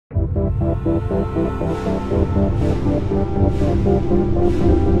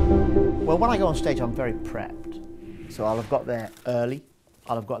Well, when I go on stage, I'm very prepped. So I'll have got there early,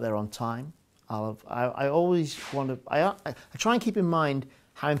 I'll have got there on time. I always want to, I try and keep in mind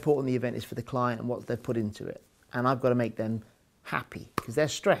how important the event is for the client and what they've put into it. And I've got to make them happy because they're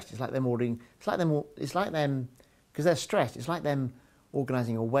stressed. It's like them ordering, because they're stressed, it's like them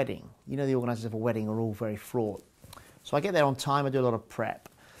organising a wedding. You know, the organisers of a wedding are all very fraught. So I get there on time, I do a lot of prep.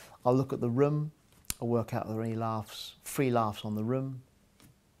 I'll look at the room, I'll work out if there are any laughs, free laughs on the room.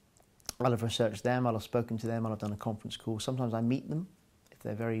 I'll have researched them, I'll have spoken to them, I'll have done a conference call. Sometimes I meet them if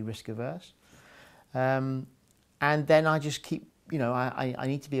they're very risk averse. And then I just keep, you know, I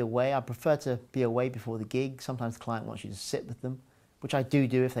need to be away. I prefer to be away before the gig. Sometimes the client wants you to sit with them, which I do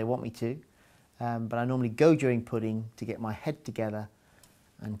if they want me to. But I normally go during pudding to get my head together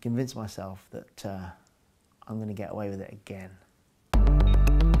and convince myself that I'm going to get away with it again.